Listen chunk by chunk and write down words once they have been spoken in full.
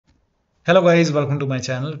Hello guys, welcome to my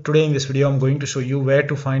channel. Today in this video I'm going to show you where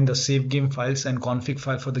to find the save game files and config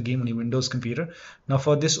file for the game on your Windows computer. Now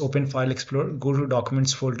for this, open File Explorer, go to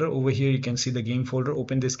Documents folder. Over here you can see the game folder.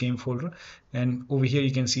 Open this game folder, and over here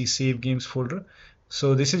you can see Save Games folder.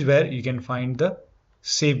 So this is where you can find the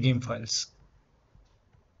save game files.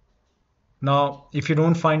 Now if you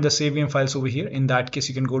don't find the save game files over here, in that case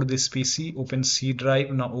you can go to this PC, open C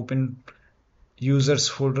drive. Now open users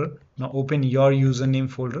folder. Now open your username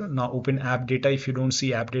folder. Now open app data. If you don't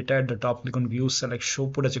see app data at the top, click on view, select show,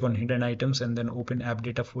 put a check on hidden items, and then open app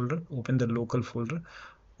data folder. Open the local folder,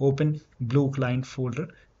 open blue client folder,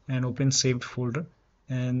 and open saved folder.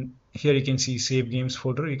 And here you can see save games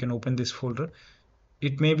folder. You can open this folder.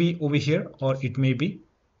 It may be over here or it may be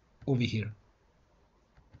over here,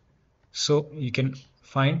 so you can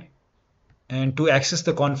find. And to access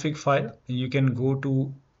the config file, you can go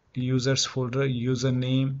to users folder,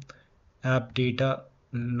 username, app data,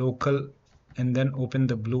 local, and then open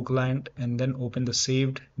the blue client, and then open the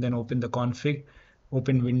saved, then open the config,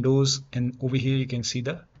 open Windows, and over here you can see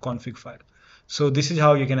the config file. So this is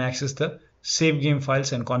how you can access the save game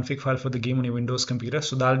files and config file for the game on your Windows computer.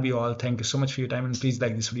 So that'll be all. Thank you so much for your time, and please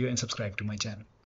like this video and subscribe to my channel.